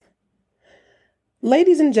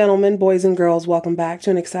Ladies and gentlemen, boys and girls, welcome back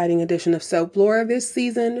to an exciting edition of Soap Lore this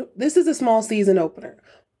season. This is a small season opener.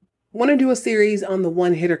 Want to do a series on the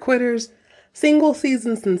one-hitter quitters, single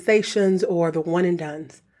season sensations, or the one and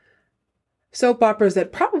dones. Soap operas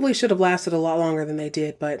that probably should have lasted a lot longer than they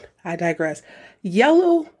did, but I digress.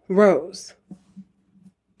 Yellow Rose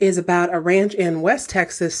is about a ranch in West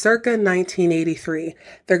Texas circa 1983.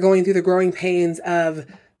 They're going through the growing pains of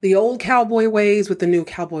the old cowboy ways with the new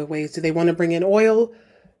cowboy ways. Do they want to bring in oil?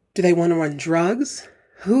 Do they want to run drugs?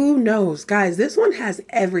 Who knows? Guys, this one has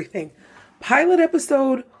everything. Pilot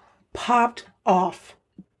episode popped off.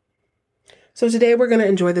 So today we're going to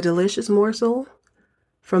enjoy the delicious morsel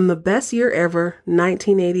from the best year ever,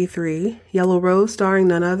 1983, Yellow Rose, starring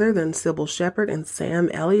none other than Sybil Shepherd and Sam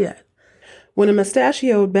Elliott. When a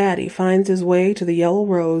mustachioed baddie finds his way to the Yellow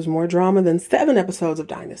Rose, more drama than 7 episodes of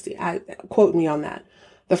Dynasty. Quote me on that.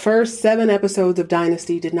 The first 7 episodes of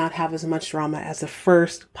Dynasty did not have as much drama as the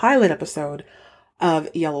first pilot episode of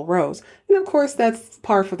Yellow Rose. And of course, that's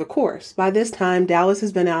par for the course. By this time, Dallas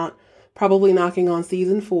has been out, probably knocking on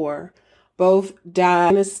season 4. Both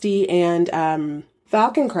Dynasty and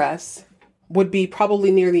Falcon Crest would be probably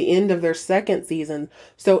near the end of their second season.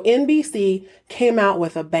 So NBC came out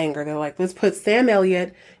with a banger. They're like, let's put Sam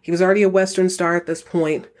Elliott. He was already a Western star at this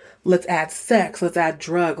point. Let's add sex. Let's add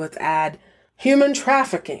drug. Let's add human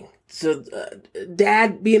trafficking. So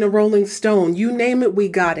dad being a Rolling Stone. You name it, we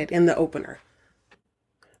got it in the opener.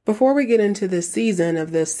 Before we get into this season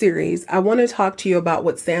of this series, I want to talk to you about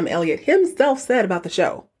what Sam Elliott himself said about the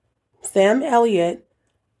show. Sam Elliott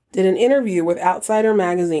did an interview with Outsider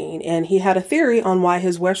magazine, and he had a theory on why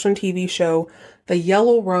his Western TV show, The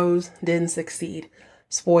Yellow Rose, didn't succeed.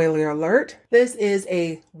 Spoiler alert, this is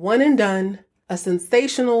a one and done, a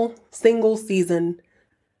sensational single season.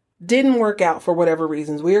 Didn't work out for whatever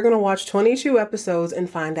reasons. We are going to watch 22 episodes and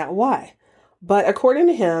find out why. But according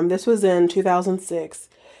to him, this was in 2006,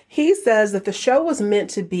 he says that the show was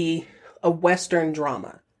meant to be a Western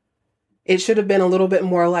drama. It should have been a little bit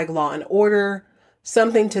more like Law and Order,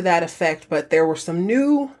 something to that effect, but there were some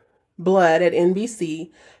new blood at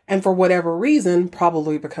NBC, and for whatever reason,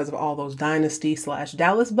 probably because of all those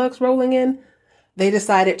Dynasty/Dallas bucks rolling in, they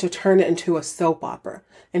decided to turn it into a soap opera.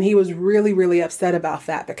 And he was really, really upset about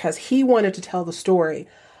that because he wanted to tell the story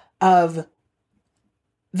of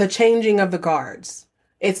the changing of the guards.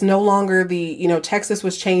 It's no longer Texas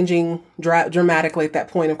was changing dramatically at that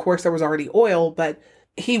point. Of course, there was already oil, but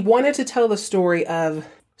he wanted to tell the story of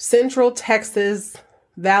Central Texas,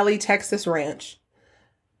 Valley, Texas ranch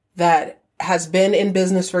that has been in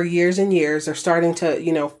business for years and years. They're starting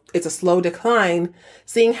to, it's a slow decline,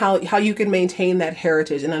 seeing how you can maintain that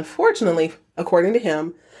heritage. And unfortunately, according to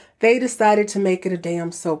him, they decided to make it a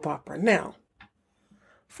damn soap opera. Now,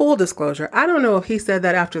 full disclosure, I don't know if he said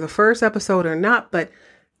that after the first episode or not, but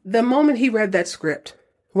the moment he read that script,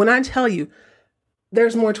 when I tell you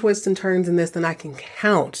there's more twists and turns in this than I can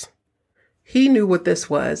count, he knew what this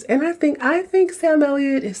was. And I think Sam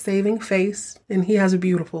Elliott is saving face, and he has a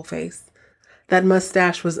beautiful face. That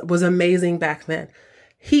mustache was amazing back then.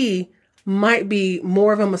 He might be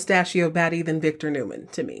more of a mustachio baddie than Victor Newman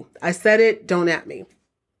to me. I said it, don't at me.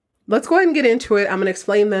 Let's go ahead and get into it. I'm going to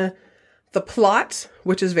explain the plot,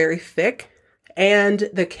 which is very thick, and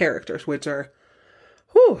the characters, which are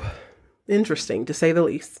interesting to say the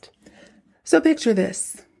least. So picture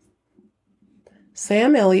this.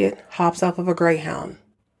 Sam Elliott hops off of a Greyhound.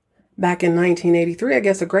 Back in 1983, I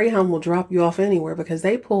guess a Greyhound will drop you off anywhere because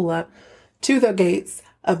they pull up to the gates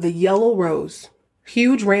of the Yellow Rose.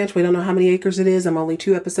 Huge ranch. We don't know how many acres it is. I'm only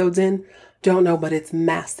 2 episodes in. Don't know, but it's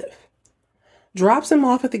massive. Drops him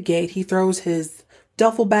off at the gate. He throws his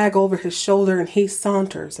duffel bag over his shoulder and he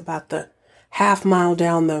saunters about the half mile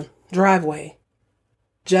down the driveway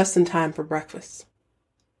just in time for breakfast.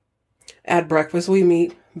 At breakfast, we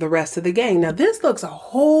meet the rest of the gang. Now, this looks a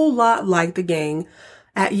whole lot like the gang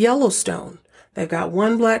at Yellowstone. They've got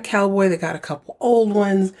one black cowboy. They got a couple old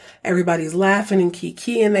ones. Everybody's laughing and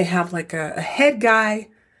kikiing. They have like a head guy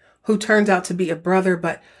who turns out to be a brother,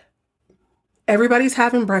 but everybody's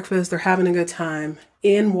having breakfast. They're having a good time.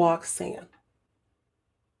 In walks Sam.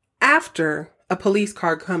 After a police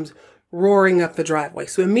car comes roaring up the driveway.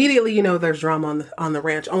 So immediately, there's drama on the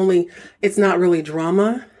ranch. Only it's not really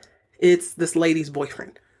drama. It's this lady's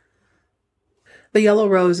boyfriend. The Yellow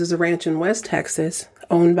Rose is a ranch in West Texas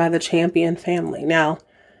owned by the Champion family. Now,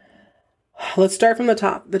 let's start from the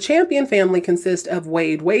top. The Champion family consists of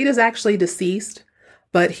Wade. Wade is actually deceased,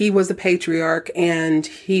 but he was the patriarch and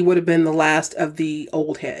he would have been the last of the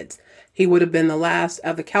old heads. He would have been the last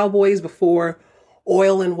of the cowboys before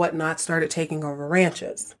oil and whatnot started taking over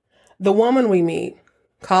ranches. The woman we meet,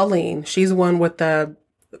 Colleen, she's one with the,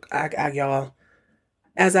 y'all,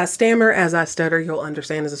 as I stammer, as I stutter, you'll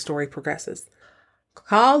understand as the story progresses.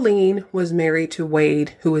 Colleen was married to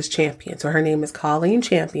Wade, who is champion. So her name is Colleen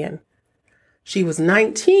Champion. She was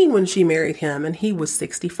 19 when she married him, and he was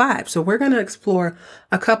 65. So we're going to explore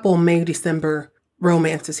a couple May-December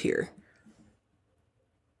romances here.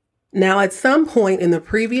 Now, at some point in the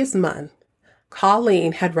previous month,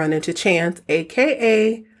 Colleen had run into Chance,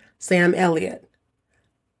 aka Sam Elliott.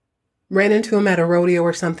 Ran into him at a rodeo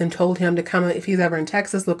or something, told him to come, if he's ever in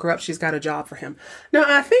Texas, look her up. She's got a job for him. Now,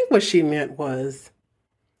 I think what she meant was,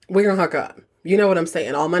 we're going to hook up. You know what I'm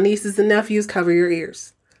saying? All my nieces and nephews, cover your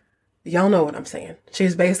ears. Y'all know what I'm saying.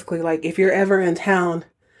 She's basically like, if you're ever in town,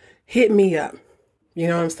 hit me up. You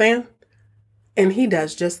know what I'm saying? And he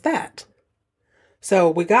does just that. So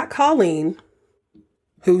we got Colleen,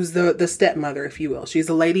 who's the stepmother, if you will. She's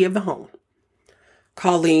the lady of the home.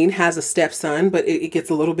 Colleen has a stepson, but it gets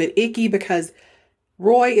a little bit icky because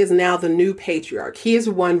Roy is now the new patriarch. He is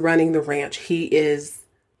the one running the ranch. He is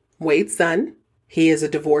Wade's son. He is a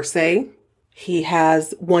divorcee. He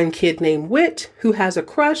has one kid named Whit who has a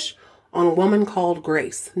crush on a woman called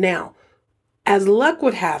Grace. Now, as luck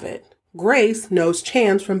would have it, Grace knows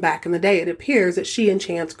Chance from back in the day. It appears that she and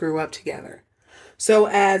Chance grew up together. So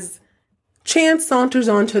as Chance saunters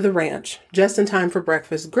onto the ranch just in time for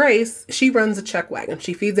breakfast, Grace, she runs a chuck wagon.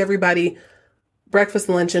 She feeds everybody breakfast,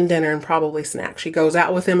 lunch, and dinner, and probably snacks. She goes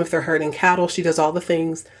out with them if they're herding cattle. She does all the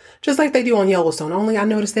things just like they do on Yellowstone. Only I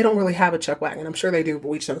noticed they don't really have a chuck wagon. I'm sure they do, but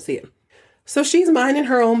we just don't see it. So she's minding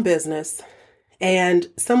her own business, and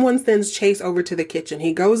someone sends Chase over to the kitchen.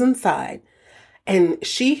 He goes inside, and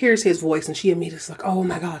she hears his voice, and she immediately is like, oh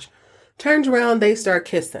my gosh. Turns around, they start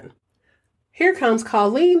kissing. Here comes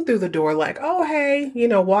Colleen through the door like, oh, hey,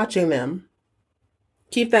 watching them.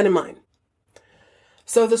 Keep that in mind.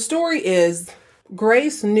 So the story is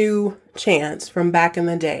Grace knew Chance from back in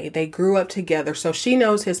the day. They grew up together, so she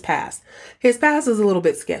knows his past. His past is a little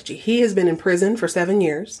bit sketchy. He has been in prison for 7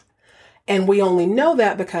 years, and we only know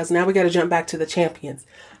that because now we got to jump back to the champions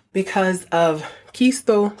because of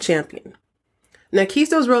Keisto Champion. Now,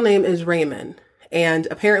 Keisto's real name is Raymond. And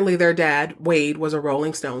apparently their dad, Wade, was a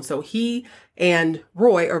Rolling Stone. So he and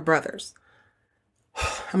Roy are brothers.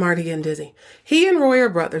 I'm already getting dizzy. He and Roy are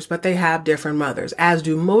brothers, but they have different mothers, as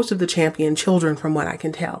do most of the champion children from what I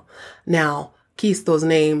can tell. Now, Keisto's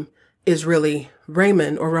name is really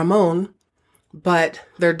Raymond or Ramon, but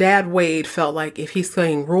their dad, Wade, felt like if he's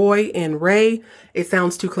saying Roy and Ray, it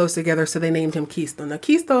sounds too close together, so they named him Keisto. Now,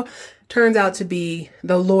 Keisto turns out to be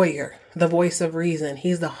the lawyer, the voice of reason.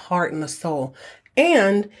 He's the heart and the soul.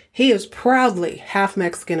 And he is proudly half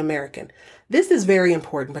Mexican American. This is very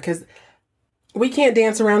important because we can't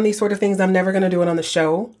dance around these sort of things. I'm never going to do it on the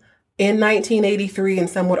show. In 1983, and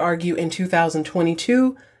some would argue in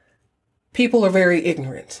 2022, people are very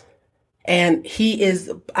ignorant. And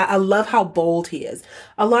I love how bold he is.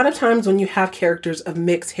 A lot of times when you have characters of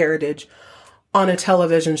mixed heritage on a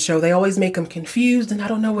television show, they always make them confused and I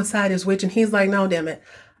don't know what side is which. And he's like, no, damn it.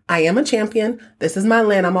 I am a champion. This is my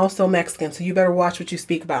land. I'm also Mexican, so you better watch what you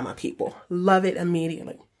speak about my people. Love it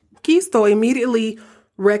immediately. Keisto immediately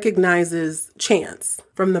recognizes Chance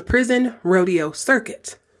from the prison rodeo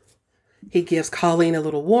circuit. He gives Colleen a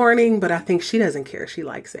little warning, but I think she doesn't care. She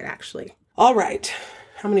likes it, actually. All right.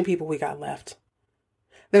 How many people we got left?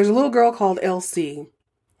 There's a little girl called Elsie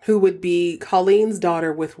who would be Colleen's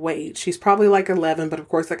daughter with Wade. She's probably like 11, but of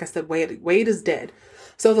course, like I said, Wade is dead.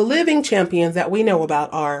 So the living champions that we know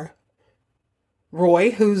about are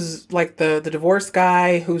Roy, who's like the divorced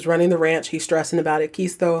guy who's running the ranch. He's stressing about it.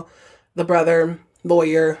 Keisto, the brother,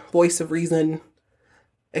 lawyer, voice of reason,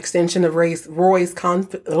 extension of Roy's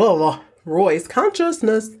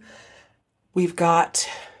consciousness. We've got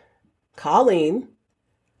Colleen.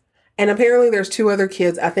 And apparently there's 2 other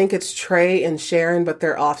kids. I think it's Trey and Sharon, but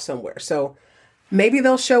they're off somewhere. So maybe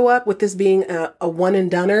they'll show up with this being a one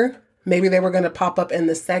and doneer. Maybe they were going to pop up in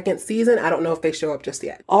the second season. I don't know if they show up just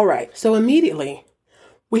yet. All right. So immediately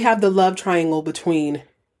we have the love triangle between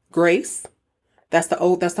Grace. That's the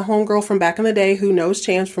homegirl from back in the day who knows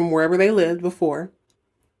Chance from wherever they lived before.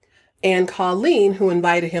 And Colleen, who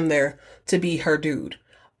invited him there to be her dude.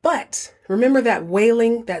 But remember that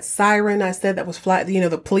wailing, that siren I said that was flat,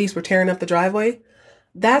 the police were tearing up the driveway?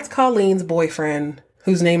 That's Colleen's boyfriend,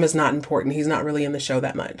 whose name is not important. He's not really in the show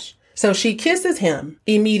that much. So she kisses him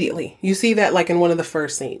immediately. You see that like in one of the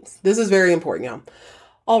first scenes. This is very important, y'all.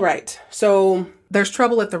 All right. So there's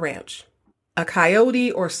trouble at the ranch. A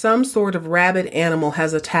coyote or some sort of rabid animal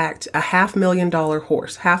has attacked a $500,000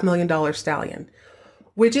 horse, $500,000 stallion.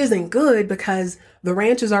 which isn't good because the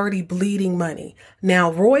ranch is already bleeding money.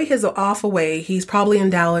 Now, Roy is off away. He's probably in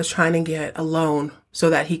Dallas trying to get a loan so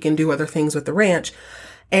that he can do other things with the ranch.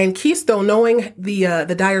 And Keystone, knowing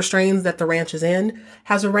the dire strains that the ranch is in,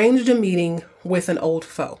 has arranged a meeting with an old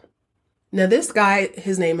foe. Now, this guy,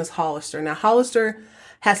 his name is Hollister. Now, Hollister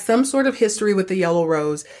has some sort of history with the Yellow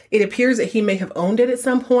Rose. It appears that he may have owned it at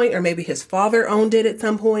some point, or maybe his father owned it at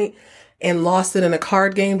some point and lost it in a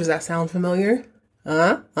card game. Does that sound familiar?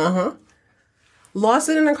 Lost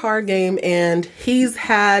it in a card game, and he's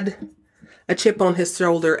had a chip on his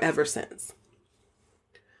shoulder ever since.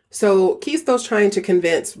 So Keystone's trying to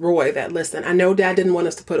convince Roy that, listen, I know Dad didn't want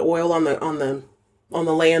us to put oil on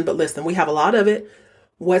the land, but listen, we have a lot of it.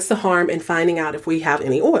 What's the harm in finding out if we have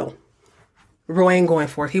any oil? Roy ain't going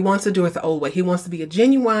for it. He wants to do it the old way. He wants to be a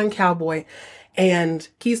genuine cowboy, and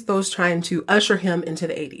Keystone's trying to usher him into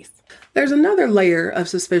the 80s. There's another layer of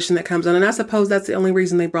suspicion that comes in, and I suppose that's the only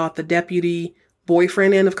reason they brought the deputy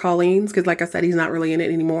boyfriend in of Colleen's, because like I said, he's not really in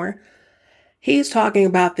it anymore. He's talking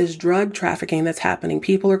about this drug trafficking that's happening.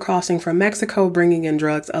 People are crossing from Mexico, bringing in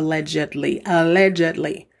drugs, allegedly.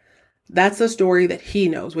 Allegedly. That's a story that he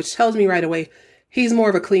knows, which tells me right away he's more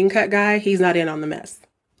of a clean-cut guy. He's not in on the mess.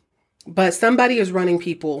 But somebody is running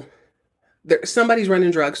people. Somebody's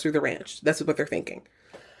running drugs through the ranch. That's what they're thinking.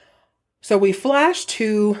 So we flash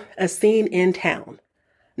to a scene in town.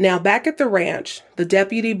 Now, back at the ranch, the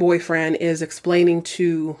deputy boyfriend is explaining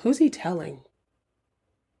to, who's he telling?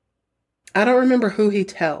 I don't remember who he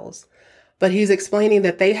tells, but he's explaining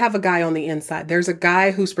that they have a guy on the inside. There's a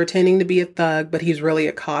guy who's pretending to be a thug, but he's really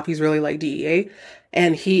a cop. He's really like DEA.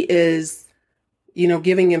 And he is,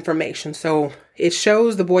 giving information. So it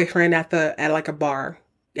shows the boyfriend at like a bar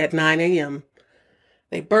at 9 a.m.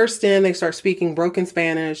 They burst in, they start speaking broken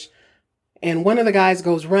Spanish. And one of the guys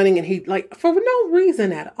goes running, and he, for no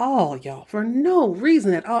reason at all, y'all, for no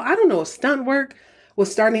reason at all. I don't know if stunt work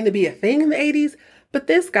was starting to be a thing in the 80s, but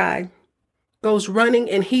this guy goes running,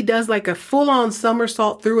 and he does like a full-on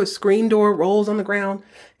somersault through a screen door, rolls on the ground.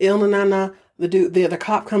 The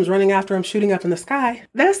cop comes running after him, shooting up in the sky.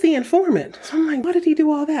 That's the informant. So I'm like, why did he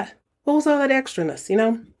do all that? What was all that extraness,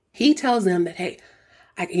 He tells them that, hey,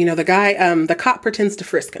 the cop pretends to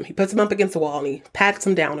frisk him. He puts him up against the wall, and he pats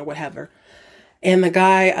him down or whatever. And the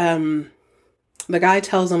guy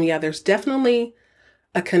tells him, yeah, there's definitely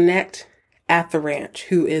a connect at the ranch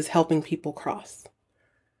who is helping people cross.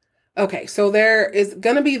 Okay, so there is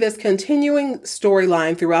going to be this continuing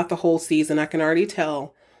storyline throughout the whole season, I can already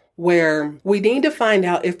tell, where we need to find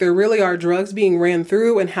out if there really are drugs being ran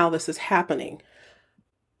through and how this is happening.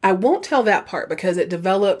 I won't tell that part because it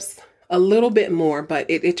develops a little bit more, but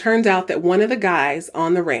it turns out that one of the guys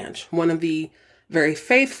on the ranch, one of the very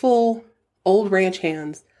faithful old ranch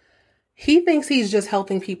hands, he thinks he's just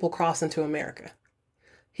helping people cross into America.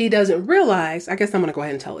 He doesn't realize, I guess I'm going to go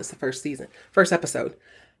ahead and tell this the first episode.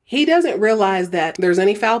 He doesn't realize that there's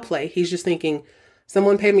any foul play. He's just thinking,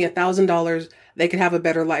 someone paid me $1,000. They could have a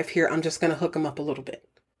better life here. I'm just going to hook them up a little bit.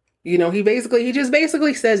 He just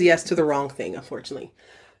basically says yes to the wrong thing, unfortunately.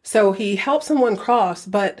 So he helps someone cross,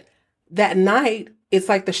 but that night, it's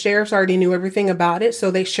like the sheriffs already knew everything about it. So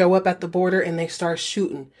they show up at the border and they start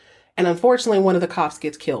shooting. And unfortunately, one of the cops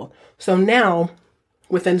gets killed. So now,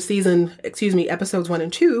 within episodes 1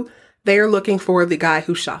 and 2, they are looking for the guy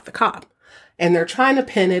who shot the cop. And they're trying to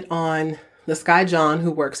pin it on this guy, John,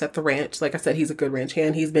 who works at the ranch. Like I said, he's a good ranch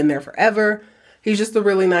hand. He's been there forever. He's just a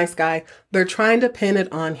really nice guy. They're trying to pin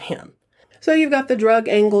it on him. So you've got the drug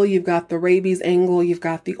angle, you've got the rabies angle, you've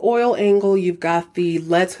got the oil angle, you've got the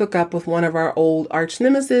let's hook up with one of our old arch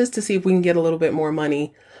nemesis to see if we can get a little bit more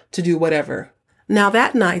money to do whatever. Now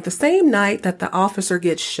that night, the same night that the officer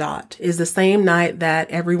gets shot is the same night that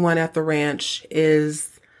everyone at the ranch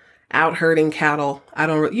is out herding cattle.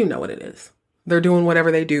 You know what it is. They're doing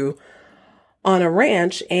whatever they do on a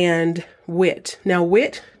ranch, and Whit. Now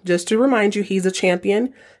Whit, just to remind you, he's a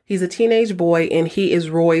champion. He's a teenage boy, and he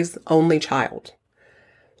is Roy's only child.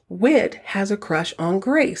 Whit has a crush on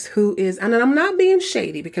Grace, who is, and I'm not being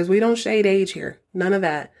shady because we don't shade age here. None of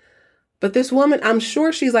that. But this woman, I'm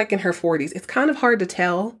sure she's like in her 40s. It's kind of hard to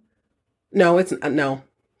tell. No, let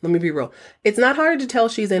me be real. It's not hard to tell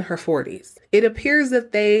she's in her 40s. It appears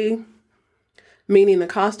that meaning the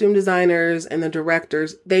costume designers and the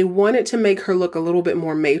directors, they wanted to make her look a little bit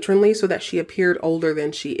more matronly so that she appeared older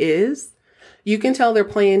than she is. You can tell they're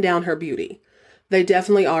playing down her beauty. They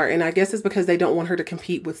definitely are. And I guess it's because they don't want her to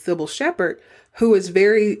compete with Sybil Shepherd, who is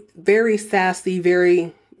very, very sassy,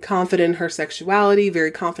 very confident in her sexuality,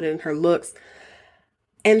 very confident in her looks.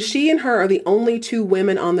 And she and her are the only two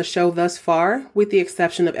women on the show thus far, with the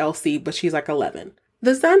exception of Elsie, but she's like 11.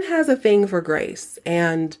 The son has a thing for Grace,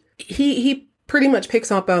 and he pretty much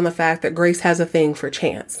picks up on the fact that Grace has a thing for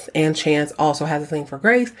Chance, and Chance also has a thing for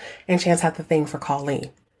Grace, and Chance has a thing for Colleen.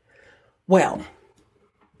 Well,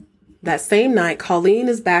 that same night, Colleen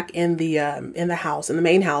is back in the house, in the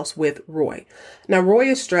main house with Roy. Now, Roy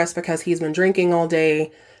is stressed because he's been drinking all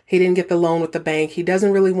day. He didn't get the loan with the bank. He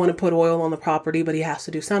doesn't really want to put oil on the property, but he has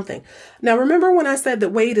to do something. Now, remember when I said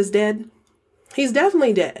that Wade is dead? He's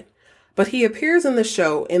definitely dead. But he appears in the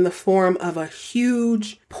show in the form of a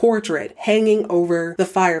huge portrait hanging over the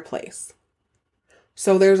fireplace.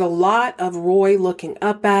 So there's a lot of Roy looking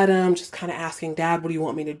up at him, just kind of asking, Dad, what do you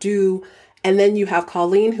want me to do? And then you have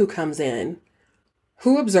Colleen who comes in,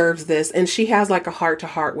 who observes this, and she has like a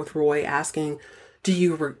heart-to-heart with Roy asking, do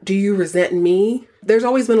you resent me? There's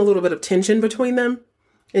always been a little bit of tension between them.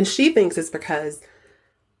 And she thinks it's because,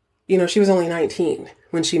 she was only 19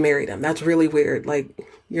 when she married him. That's really weird. Like,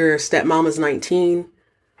 your stepmama's 19.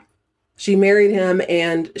 She married him,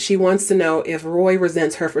 and she wants to know if Roy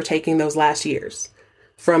resents her for taking those last years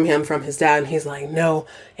from him, from his dad. And he's like, no.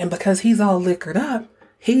 And because he's all liquored up,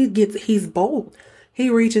 he's bold. He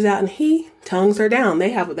reaches out and he tongues her down.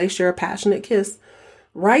 They share a passionate kiss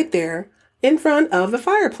right there in front of the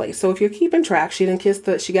fireplace. So if you're keeping track, she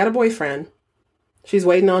got a boyfriend. She's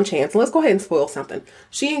waiting on Chance. Let's go ahead and spoil something.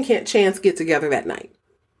 She and Chance get together that night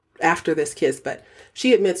after this kiss, but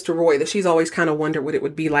she admits to Roy that she's always kind of wondered what it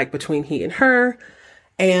would be like between he and her.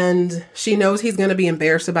 And she knows he's going to be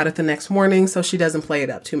embarrassed about it the next morning, so she doesn't play it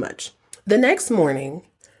up too much. The next morning,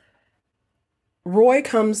 Roy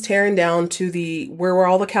comes tearing down to where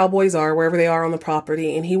all the cowboys are, wherever they are on the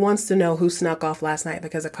property, and he wants to know who snuck off last night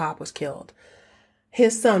because a cop was killed.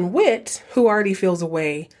 His son, Whit, who already feels a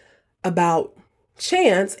way about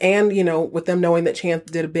Chance, and, with them knowing that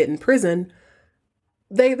Chance did a bit in prison,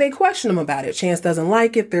 they question him about it. Chance doesn't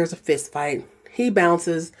like it. There's a fist fight. He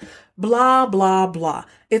bounces, blah, blah, blah.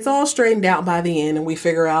 It's all straightened out by the end, and we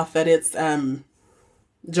figure out that it's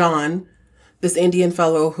John, this Indian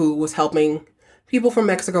fellow who was helping people from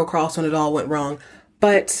Mexico cross when it all went wrong.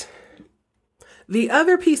 But the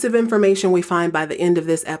other piece of information we find by the end of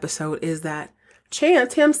this episode is that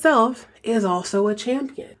Chance himself is also a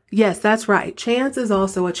champion. Yes, that's right. Chance is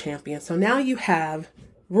also a champion. So now you have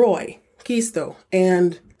Roy, Kisto,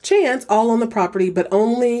 and Chance all on the property, but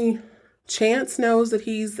only Chance knows that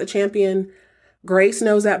he's a champion. Grace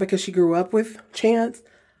knows that because she grew up with Chance.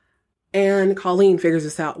 And Colleen figures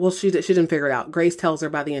this out. Well, she didn't figure it out. Grace tells her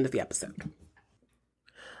by the end of the episode.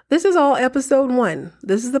 This is all episode 1.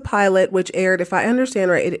 This is the pilot, which aired, if I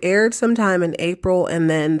understand right, it aired sometime in April, and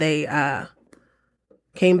then they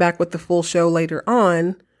came back with the full show later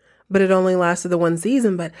on, but it only lasted the 1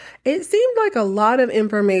 season. But it seemed like a lot of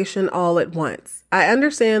information all at once. I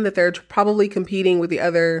understand that they're probably competing with the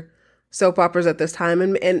other soap operas at this time,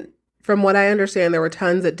 and from what I understand, there were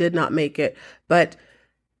tons that did not make it, but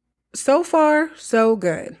so far, so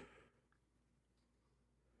good.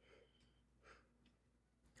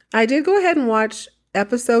 I did go ahead and watch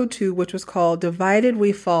episode 2, which was called Divided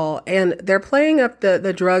We Fall, and they're playing up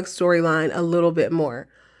the drug storyline a little bit more.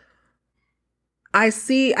 I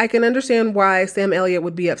can understand why Sam Elliott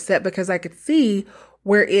would be upset, because I could see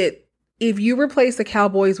where if you replace the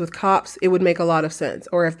cowboys with cops, it would make a lot of sense.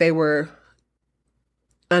 Or if they were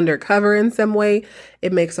undercover in some way,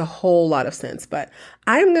 it makes a whole lot of sense. But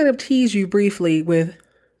I'm going to tease you briefly with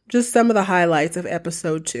just some of the highlights of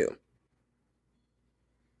episode 2.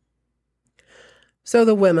 So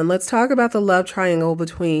the women, let's talk about the love triangle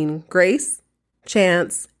between Grace,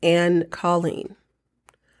 Chance, and Colleen.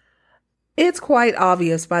 It's quite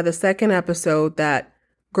obvious by the second episode that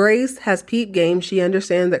Grace has peep game. She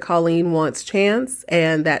understands that Colleen wants Chance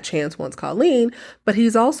and that Chance wants Colleen, but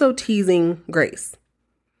he's also teasing Grace.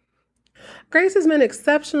 Grace has been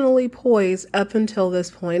exceptionally poised up until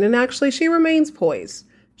this point, and actually she remains poised.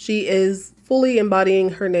 She is fully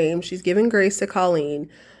embodying her name. She's giving grace to Colleen,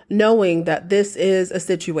 knowing that this is a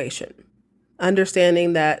situation,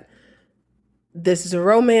 understanding that this is a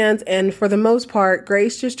romance, and for the most part,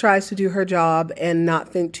 Grace just tries to do her job and not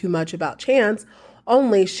think too much about Chance,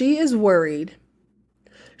 only she is worried.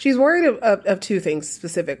 She's worried of 2 things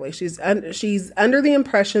specifically. She's under the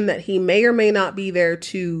impression that he may or may not be there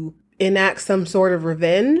to enact some sort of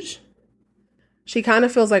revenge. She kind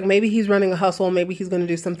of feels like maybe he's running a hustle, maybe he's going to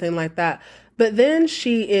do something like that. But then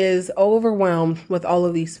she is overwhelmed with all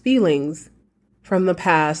of these feelings from the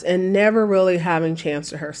past and never really having Chance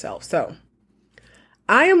to herself. So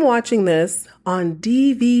I am watching this on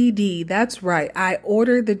DVD. That's right. I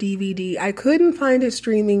ordered the DVD. I couldn't find it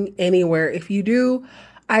streaming anywhere. If you do,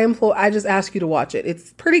 I just ask you to watch it.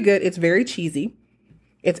 It's pretty good. It's very cheesy.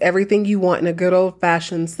 It's everything you want in a good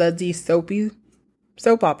old-fashioned sudsy, soapy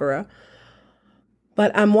soap opera.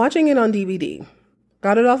 But I'm watching it on DVD.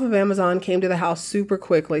 Got it off of Amazon, came to the house super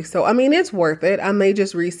quickly. So, I mean, it's worth it. I may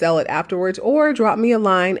just resell it afterwards or drop me a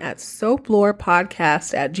line at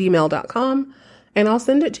soaplorepodcast@gmail.com and I'll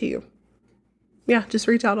send it to you. Yeah, just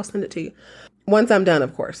reach out. I'll send it to you. Once I'm done,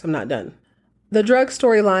 of course. I'm not done. The drug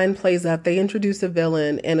storyline plays up. They introduce a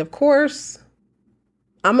villain. And of course,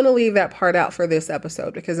 I'm going to leave that part out for this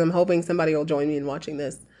episode because I'm hoping somebody will join me in watching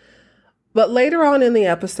this. But later on in the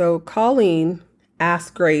episode, Colleen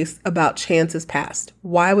asked Grace about Chance's past.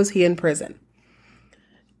 Why was he in prison?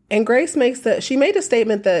 And Grace she made a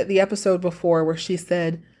statement that the episode before where she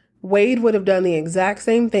said Wade would have done the exact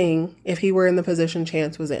same thing if he were in the position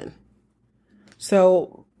Chance was in.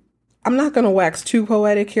 So I'm not going to wax too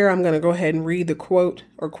poetic here. I'm going to go ahead and read the quote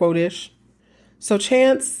or quote-ish. So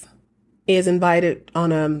Chance is invited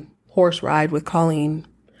on a horse ride with Colleen.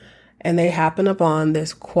 And they happen upon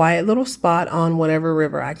this quiet little spot on whatever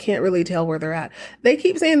river. I can't really tell where they're at. They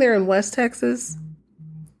keep saying they're in West Texas.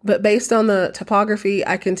 But based on the topography,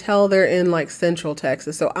 I can tell they're in like Central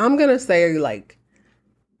Texas. So I'm going to say like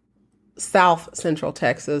South Central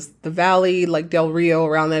Texas. The Valley, like Del Rio,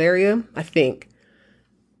 around that area, I think.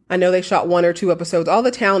 I know they shot 1 or 2 episodes. All the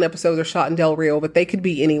town episodes are shot in Del Rio, but they could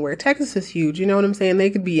be anywhere. Texas is huge. You know what I'm saying? They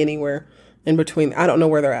could be anywhere in between. I don't know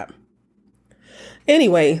where they're at.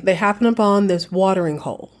 Anyway, they happen upon this watering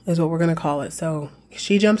hole, is what we're going to call it. So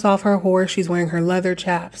she jumps off her horse. She's wearing her leather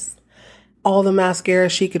chaps, all the mascara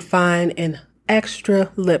she could find, and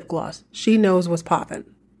extra lip gloss. She knows what's popping.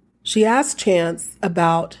 She asks Chance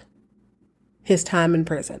about his time in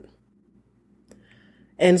prison.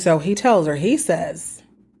 And so he tells her, he says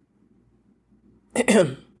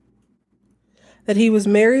that he was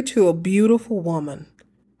married to a beautiful woman,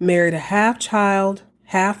 married a half child,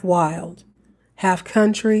 half wild, half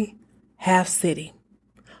country, half city.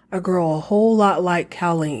 A girl a whole lot like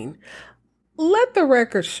Colleen. Let the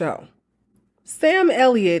record show. Sam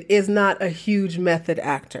Elliott is not a huge method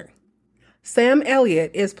actor. Sam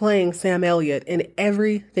Elliott is playing Sam Elliott in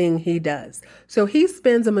everything he does. So he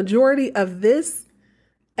spends a majority of this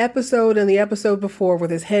episode and the episode before with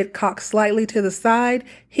his head cocked slightly to the side.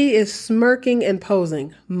 He is smirking and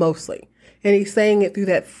posing mostly. And he's saying it through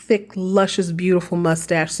that thick, luscious, beautiful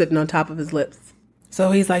mustache sitting on top of his lips.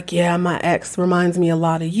 So he's like, yeah, my ex reminds me a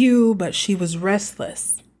lot of you, but she was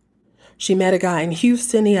restless. She met a guy in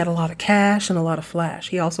Houston. He had a lot of cash and a lot of flash.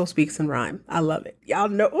 He also speaks in rhyme. I love it. Y'all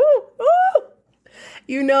know, ooh.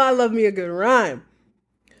 You know I love me a good rhyme.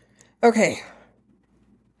 Okay.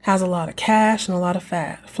 Has a lot of cash and a lot of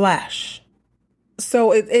flash.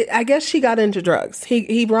 So I guess she got into drugs.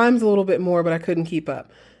 He rhymes a little bit more, but I couldn't keep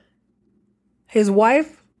up. His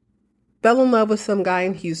wife fell in love with some guy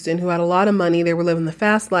in Houston who had a lot of money. They were living the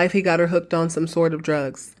fast life. He got her hooked on some sort of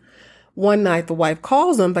drugs. One night, the wife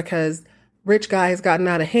calls him because rich guy has gotten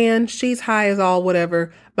out of hand. She's high as all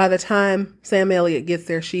whatever. By the time Sam Elliott gets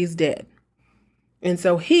there, she's dead. And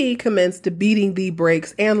so he commenced to beating the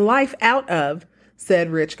brakes and life out of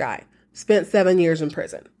said rich guy. Spent 7 years in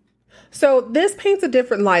prison. So this paints a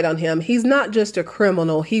different light on him. He's not just a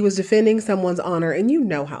criminal. He was defending someone's honor, and you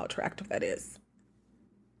know how attractive that is.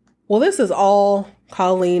 Well, this is all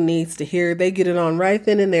Colleen needs to hear. They get it on right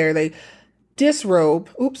then and there. They disrobe.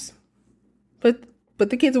 Oops. Put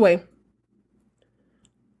the kids away.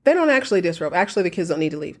 They don't actually disrobe. Actually, the kids don't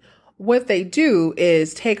need to leave. What they do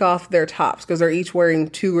is take off their tops because they're each wearing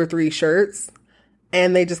 2 or 3 shirts.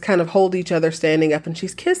 And they just kind of hold each other standing up. And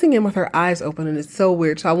she's kissing him with her eyes open. And it's so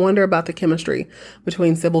weird. So I wonder about the chemistry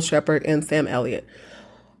between Sybil Shepherd and Sam Elliott.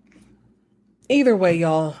 Either way,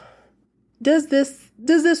 y'all. Does this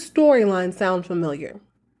storyline sound familiar?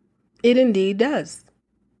 It indeed does.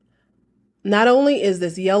 Not only is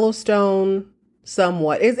this Yellowstone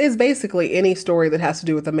somewhat, it's basically any story that has to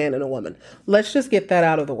do with a man and a woman. Let's just get that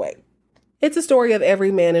out of the way. It's a story of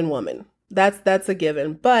every man and woman. That's a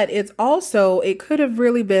given. But it's also, it could have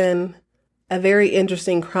really been a very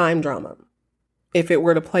interesting crime drama if it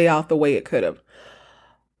were to play out the way it could have.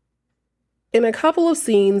 In a couple of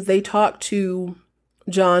scenes, they talk to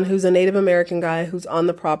John, who's a Native American guy who's on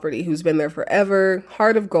the property, who's been there forever,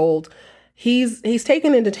 heart of gold. He's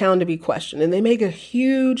taken into town to be questioned, and they make a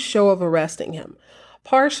huge show of arresting him,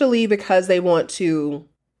 partially because they want to,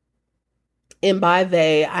 and by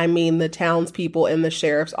they, I mean the townspeople in the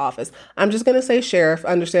sheriff's office. I'm just going to say sheriff.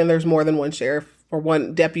 Understand there's more than one sheriff or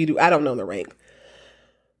one deputy. I don't know the rank.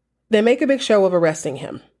 They make a big show of arresting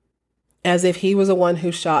him as if he was the one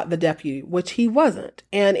who shot the deputy, which he wasn't.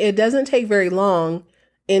 And it doesn't take very long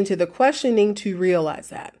into the questioning to realize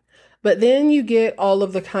that. But then you get all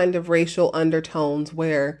of the kind of racial undertones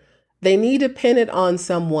where they need to pin it on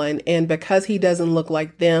someone, and because he doesn't look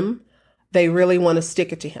like them, they really want to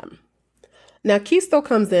stick it to him. Now, Kisto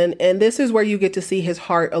comes in, and this is where you get to see his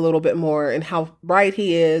heart a little bit more and how bright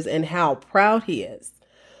he is and how proud he is.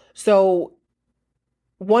 So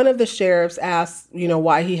one of the sheriffs asks,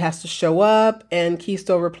 why he has to show up, and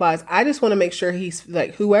Kisto replies, I just want to make sure he's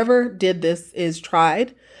like, whoever did this is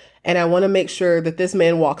tried, and I want to make sure that this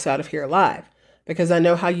man walks out of here alive, because I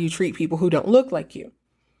know how you treat people who don't look like you.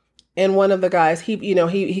 And one of the guys,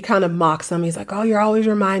 he kind of mocks him. He's like, oh, you're always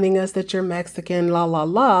reminding us that you're Mexican, la, la,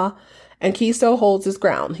 la. And Kisto holds his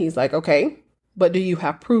ground. He's like, okay, but do you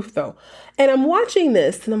have proof though? And I'm watching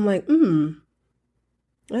this and I'm like,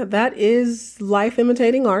 that is life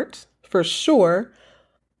imitating art for sure.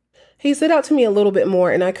 He stood out to me a little bit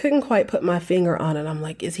more and I couldn't quite put my finger on it. I'm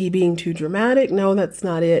like, is he being too dramatic? No, that's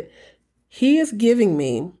not it. He is giving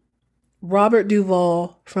me Robert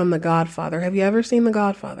Duvall from The Godfather. Have you ever seen The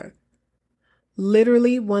Godfather?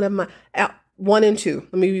 Literally one of my, 1 and 2.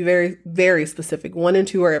 Let me be very, very specific. 1 and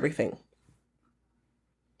 2 are everything.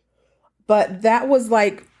 But that was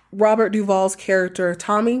like Robert Duvall's character,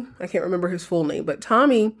 Tommy. I can't remember his full name, but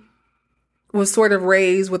Tommy was sort of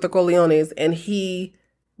raised with the Corleones and he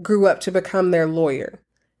grew up to become their lawyer.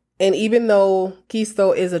 And even though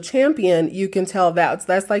Kisto is a champion, you can tell that's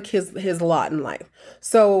like his lot in life.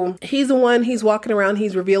 So he's the one, he's walking around,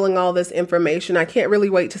 he's revealing all this information. I can't really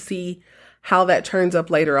wait to see how that turns up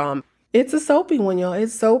later on. It's a soapy one, y'all.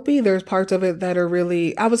 It's soapy. There's parts of it that are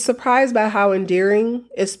really, I was surprised by how endearing,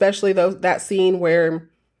 especially that scene where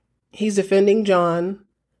he's defending John.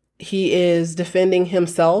 He is defending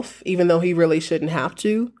himself, even though he really shouldn't have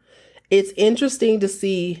to. It's interesting to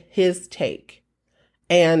see his take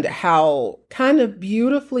and how kind of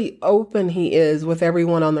beautifully open he is with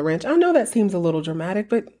everyone on the ranch. I know that seems a little dramatic,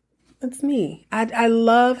 but it's me. I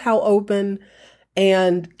love how open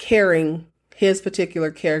and caring his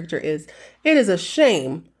particular character is. It is a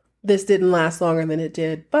shame this didn't last longer than it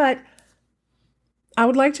did, but I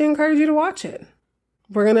would like to encourage you to watch it.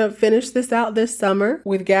 We're going to finish this out this summer.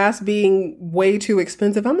 With gas being way too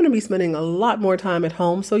expensive, I'm going to be spending a lot more time at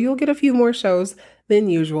home, so you'll get a few more shows than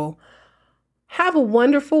usual. Have a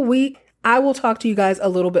wonderful week. I will talk to you guys a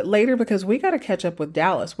little bit later because we got to catch up with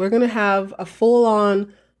Dallas. We're going to have a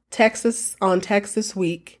full-on Texas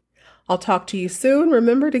week. I'll talk to you soon.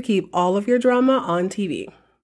 Remember to keep all of your drama on TV.